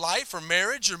someone's life or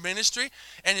marriage or ministry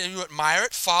and you admire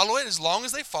it, follow it as long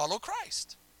as they follow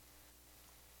Christ.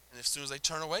 And as soon as they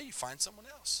turn away, you find someone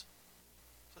else.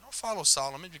 So don't follow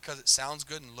Solomon because it sounds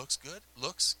good and looks good.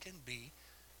 Looks can be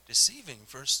deceiving.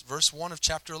 Verse 1 of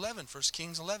chapter 11, 1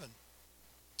 Kings 11.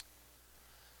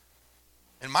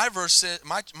 And my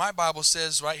Bible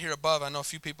says right here above, I know a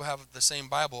few people have the same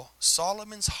Bible,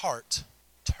 Solomon's heart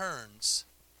turns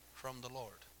from the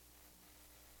Lord.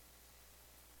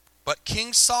 But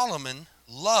King Solomon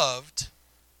loved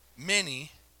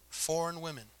many foreign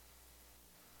women,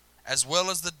 as well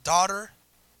as the daughter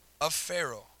of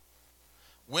Pharaoh,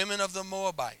 women of the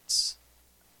Moabites,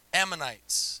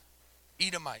 Ammonites,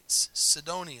 Edomites,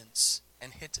 Sidonians,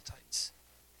 and Hittites.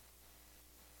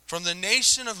 From the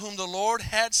nation of whom the Lord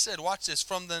had said, watch this,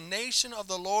 from the nation of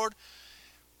the Lord,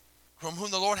 from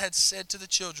whom the Lord had said to the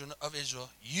children of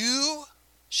Israel, you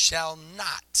shall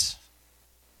not.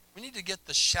 We need to get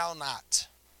the shall not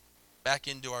back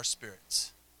into our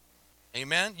spirits.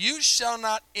 Amen? You shall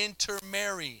not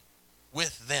intermarry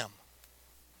with them,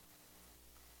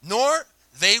 nor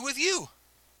they with you.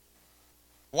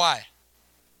 Why?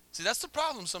 See, that's the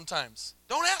problem sometimes.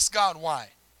 Don't ask God why.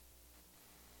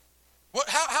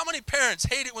 How many parents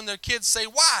hate it when their kids say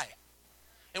why?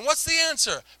 And what's the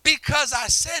answer? Because I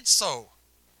said so.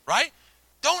 Right?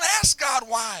 Don't ask God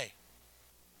why.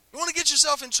 You want to get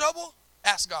yourself in trouble?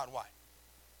 Ask God why.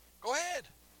 Go ahead.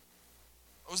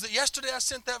 Was it yesterday I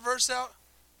sent that verse out?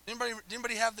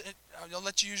 Anybody have the, I'll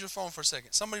let you use your phone for a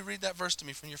second. Somebody read that verse to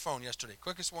me from your phone yesterday.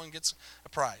 Quickest one gets a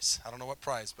prize. I don't know what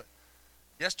prize, but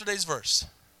yesterday's verse.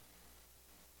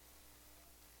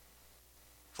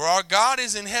 For our God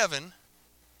is in heaven.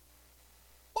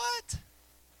 What?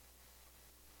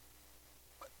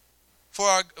 For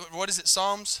our, what is it,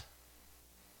 Psalms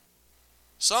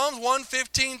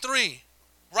 115:3.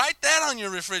 Write that on your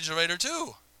refrigerator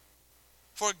too.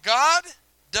 For God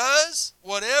does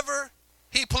whatever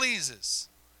he pleases.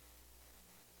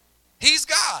 He's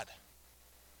God.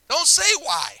 Don't say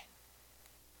why.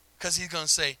 Because he's going to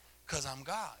say, because I'm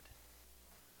God.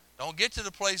 Don't get to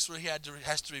the place where he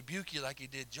has to rebuke you like he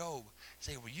did Job.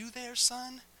 Say, were you there,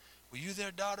 son? Were you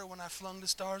there, daughter, when I flung the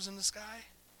stars in the sky?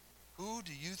 Who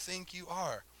do you think you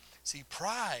are? See,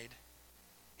 pride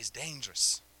is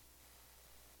dangerous.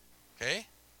 Okay?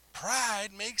 Pride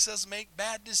makes us make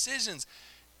bad decisions.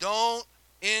 Don't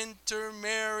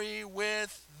intermarry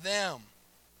with them.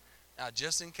 Now,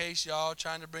 just in case y'all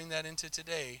trying to bring that into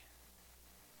today,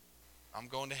 I'm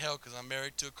going to hell because I'm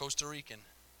married to a Costa Rican.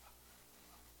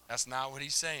 That's not what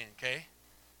he's saying, okay?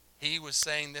 He was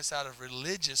saying this out of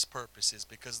religious purposes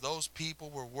because those people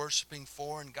were worshiping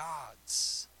foreign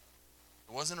gods.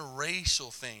 It wasn't a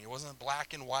racial thing. It wasn't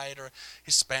black and white or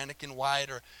Hispanic and white.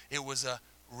 It was a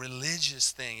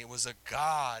religious thing. It was a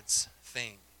God's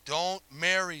thing. Don't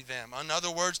marry them. In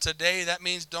other words, today that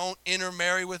means don't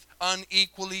intermarry with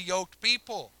unequally yoked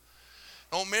people.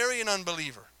 Don't marry an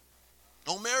unbeliever.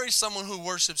 Don't marry someone who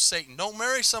worships Satan. Don't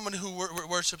marry someone who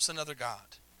worships another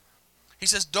god. He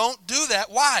says, don't do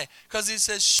that. Why? Because he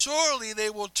says, surely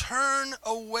they will turn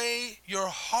away your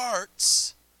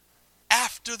hearts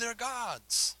after their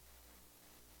gods.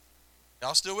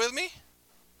 Y'all still with me?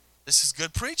 This is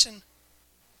good preaching.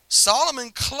 Solomon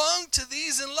clung to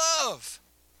these in love.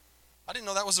 I didn't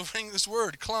know that was a English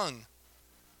word, clung.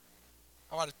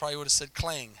 I probably would have said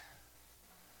clang.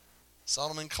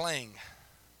 Solomon clang.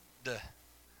 Duh.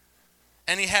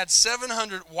 And he had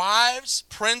 700 wives,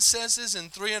 princesses,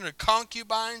 and 300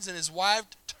 concubines, and his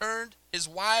wives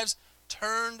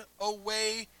turned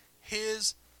away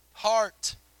his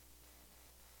heart.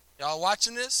 Y'all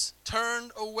watching this?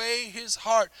 Turned away his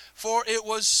heart. For it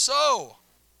was so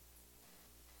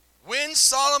When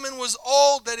Solomon was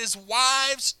old, that his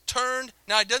wives turned,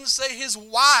 now it doesn't say his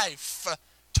wife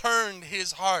turned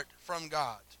his heart from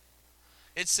God.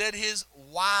 It said his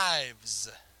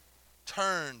wives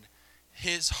turned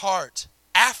his heart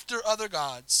after other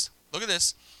gods. Look at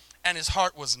this. And his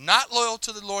heart was not loyal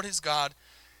to the Lord his God,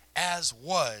 as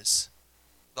was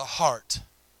the heart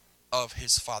of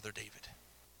his father David.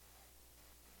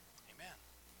 Amen.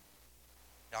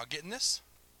 Y'all getting this?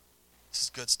 This is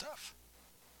good stuff.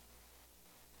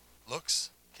 Looks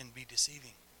can be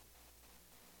deceiving.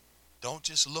 Don't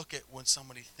just look at when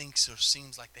somebody thinks or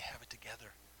seems like they have it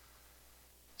together.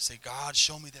 Say, God,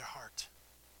 show me their heart.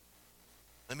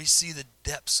 Let me see the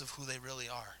depths of who they really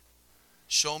are.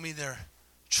 Show me their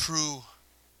true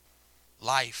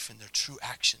life and their true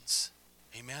actions.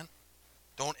 Amen?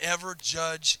 Don't ever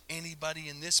judge anybody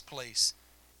in this place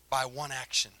by one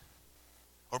action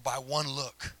or by one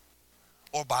look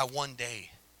or by one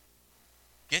day.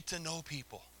 Get to know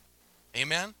people.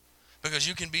 Amen? Because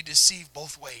you can be deceived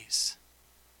both ways.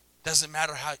 Doesn't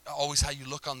matter always how you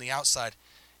look on the outside.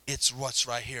 It's what's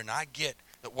right here. And I get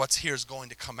that what's here is going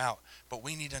to come out. But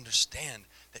we need to understand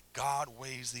that God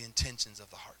weighs the intentions of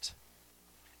the heart.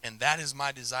 And that is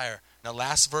my desire. Now,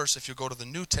 last verse, if you go to the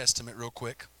New Testament real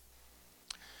quick,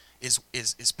 is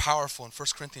powerful in 1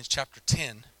 Corinthians chapter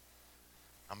 10.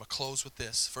 I'm going to close with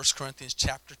this. 1 Corinthians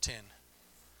chapter 10.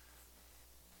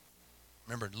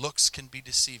 Remember, looks can be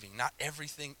deceiving. Not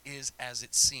everything is as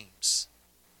it seems.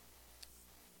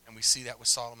 And we see that with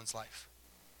Solomon's life.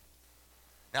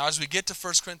 Now, as we get to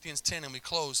 1 Corinthians 10 and we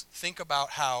close, think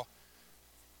about how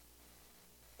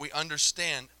we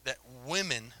understand that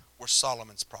women were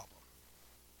Solomon's problem.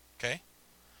 Okay?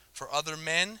 For other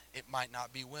men, it might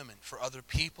not be women. For other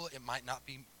people, it might not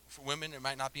be for women, it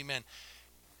might not be men.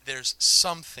 There's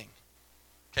something.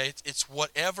 Okay, it's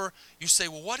whatever. You say,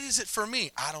 well, what is it for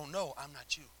me? I don't know. I'm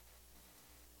not you.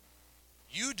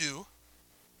 You do,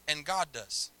 and God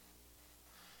does.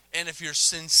 And if you're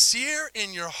sincere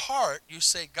in your heart, you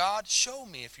say, God, show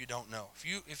me if you don't know.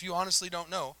 If you honestly don't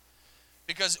know.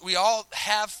 Because we all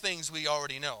have things we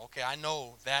already know. Okay, I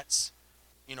know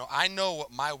I know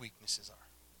what my weaknesses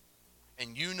are.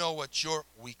 And you know what your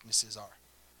weaknesses are.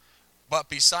 But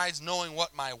besides knowing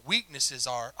what my weaknesses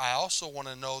are, I also want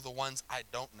to know the ones I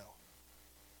don't know.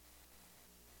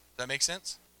 Does that make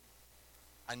sense?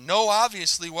 I know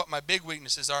obviously what my big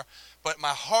weaknesses are, but my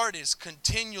heart is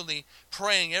continually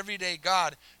praying every day,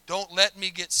 God, don't let me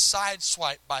get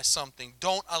sideswiped by something.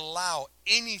 Don't allow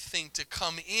anything to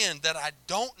come in that I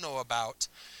don't know about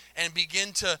and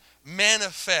begin to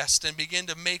manifest and begin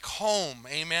to make home,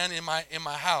 amen, in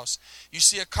my house. You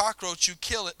see a cockroach, you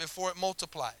kill it before it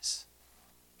multiplies.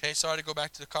 Okay, sorry to go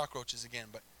back to the cockroaches again,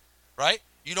 but, right?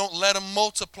 You don't let them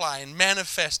multiply and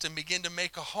manifest and begin to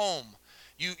make a home.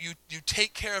 You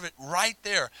take care of it right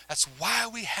there. That's why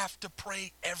we have to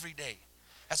pray every day.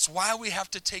 That's why we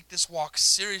have to take this walk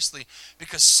seriously,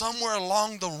 because somewhere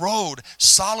along the road,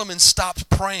 Solomon stopped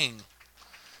praying.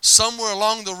 Somewhere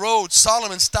along the road,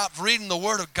 Solomon stopped reading the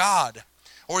Word of God.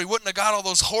 Or he wouldn't have got all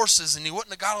those horses, and he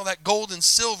wouldn't have got all that gold and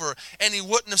silver, and he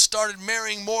wouldn't have started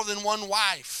marrying more than one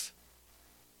wife.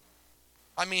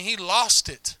 I mean, he lost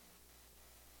it.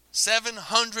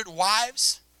 700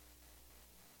 wives?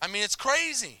 I mean, it's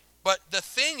crazy. But the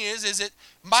thing is it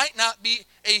might not be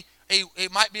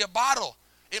it might be a bottle.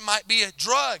 It might be a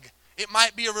drug. It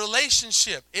might be a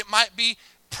relationship. It might be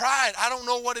pride. I don't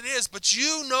know what it is, but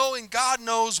you know and God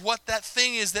knows what that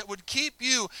thing is that would keep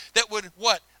you, that would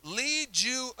what? Lead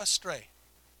you astray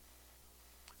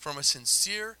from a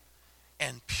sincere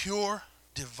and pure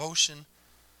devotion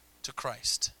to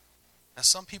Christ. Now,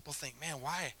 some people think, man,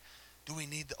 why do we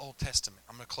need the Old Testament?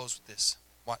 I'm going to close with this.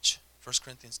 Watch, 1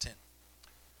 Corinthians 10.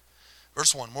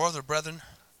 Verse 1, moreover, brethren,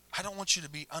 I don't want you to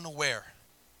be unaware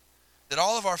that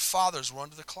all of our fathers were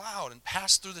under the cloud and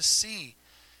passed through the sea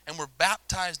and were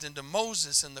baptized into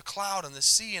Moses in the cloud and the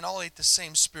sea, and all ate the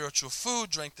same spiritual food,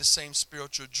 drank the same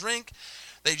spiritual drink.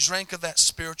 They drank of that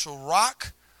spiritual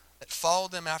rock that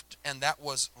followed them after, and that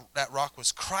rock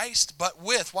was Christ. But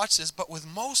with, watch this, but with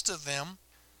most of them,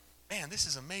 man, this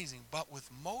is amazing. But with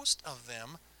most of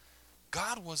them,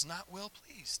 God was not well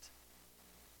pleased.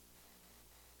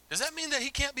 Does that mean that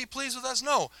he can't be pleased with us?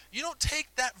 No. You don't take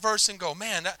that verse and go,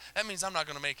 man, that means I'm not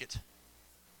going to make it.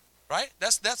 Right?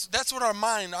 That's what our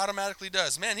mind automatically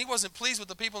does. Man, he wasn't pleased with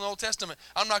the people in the Old Testament.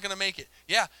 I'm not going to make it.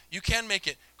 Yeah, you can make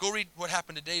it. Go read what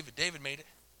happened to David. David made it.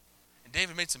 And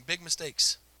David made some big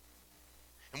mistakes.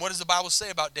 And what does the Bible say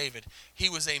about David? He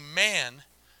was a man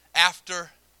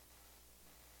after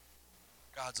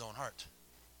God's own heart.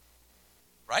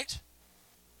 Right?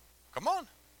 Come on.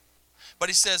 But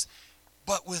he says,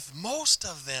 But with most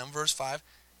of them, verse 5,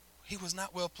 he was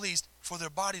not well pleased, for their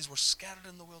bodies were scattered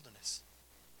in the wilderness.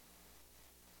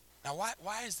 Now,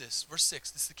 why is this? Verse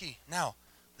 6, this is the key. Now,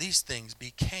 these things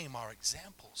became our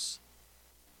examples.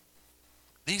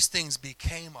 These things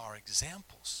became our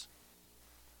examples,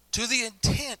 to the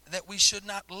intent that we should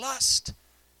not lust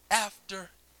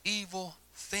after evil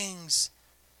things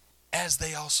as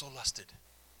they also lusted.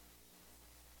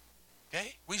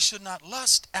 Okay? We should not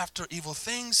lust after evil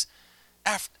things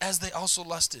as they also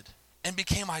lusted, and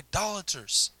became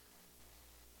idolaters.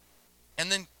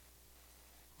 And then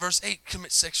verse 8,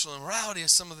 commit sexual immorality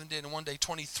as some of them did, and one day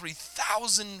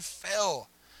 23,000 fell.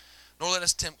 Nor let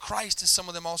us tempt Christ, as some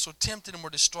of them also tempted and were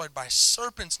destroyed by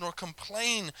serpents, nor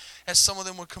complain, as some of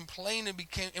them were complained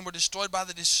and were destroyed by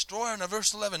the destroyer. Now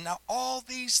verse 11, now all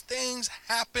these things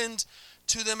happened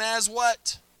to them as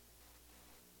what?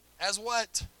 As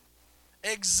what?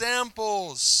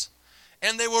 Examples.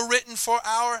 And they were written for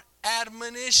our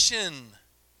admonition,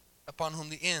 upon whom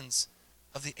the ends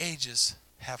of the ages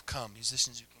have come.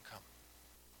 Musicians, you can come.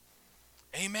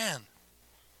 Amen.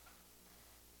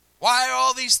 Why are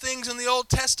all these things in the Old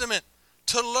Testament?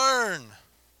 To learn.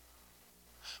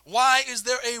 Why is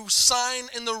there a sign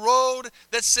in the road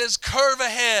that says curve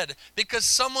ahead? Because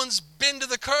someone's been to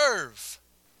the curve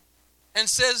and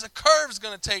says a curve's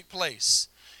going to take place.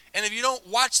 And if you don't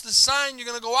watch the sign, you're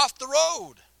going to go off the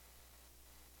road.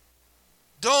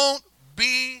 Don't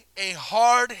be a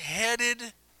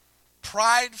hard-headed,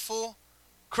 prideful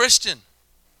Christian.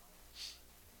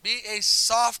 Be a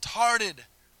soft-hearted,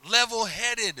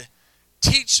 level-headed,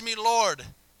 teach me, Lord,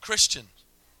 Christian.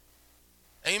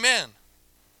 Amen.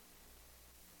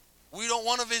 We don't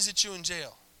want to visit you in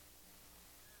jail.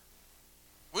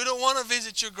 We don't want to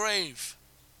visit your grave.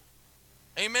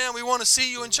 Amen. We want to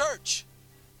see you in church.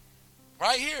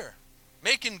 Right here.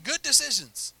 Making good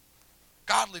decisions.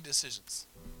 Godly decisions.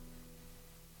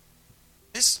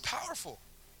 This is powerful.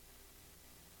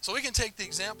 So we can take the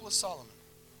example of Solomon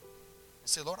and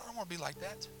say, Lord, I don't want to be like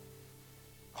that.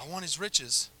 I want his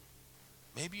riches.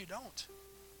 Maybe you don't.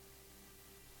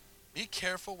 Be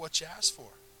careful what you ask for.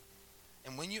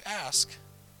 And when you ask, you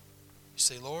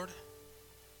say, Lord,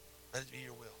 let it be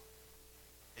your will.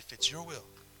 If it's your will.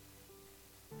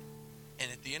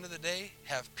 And at the end of the day,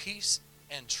 have peace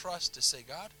and trust to say,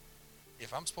 God,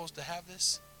 if I'm supposed to have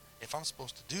this, if I'm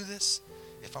supposed to do this,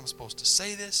 if I'm supposed to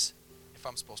say this, if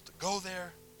I'm supposed to go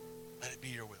there, let it be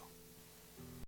your will.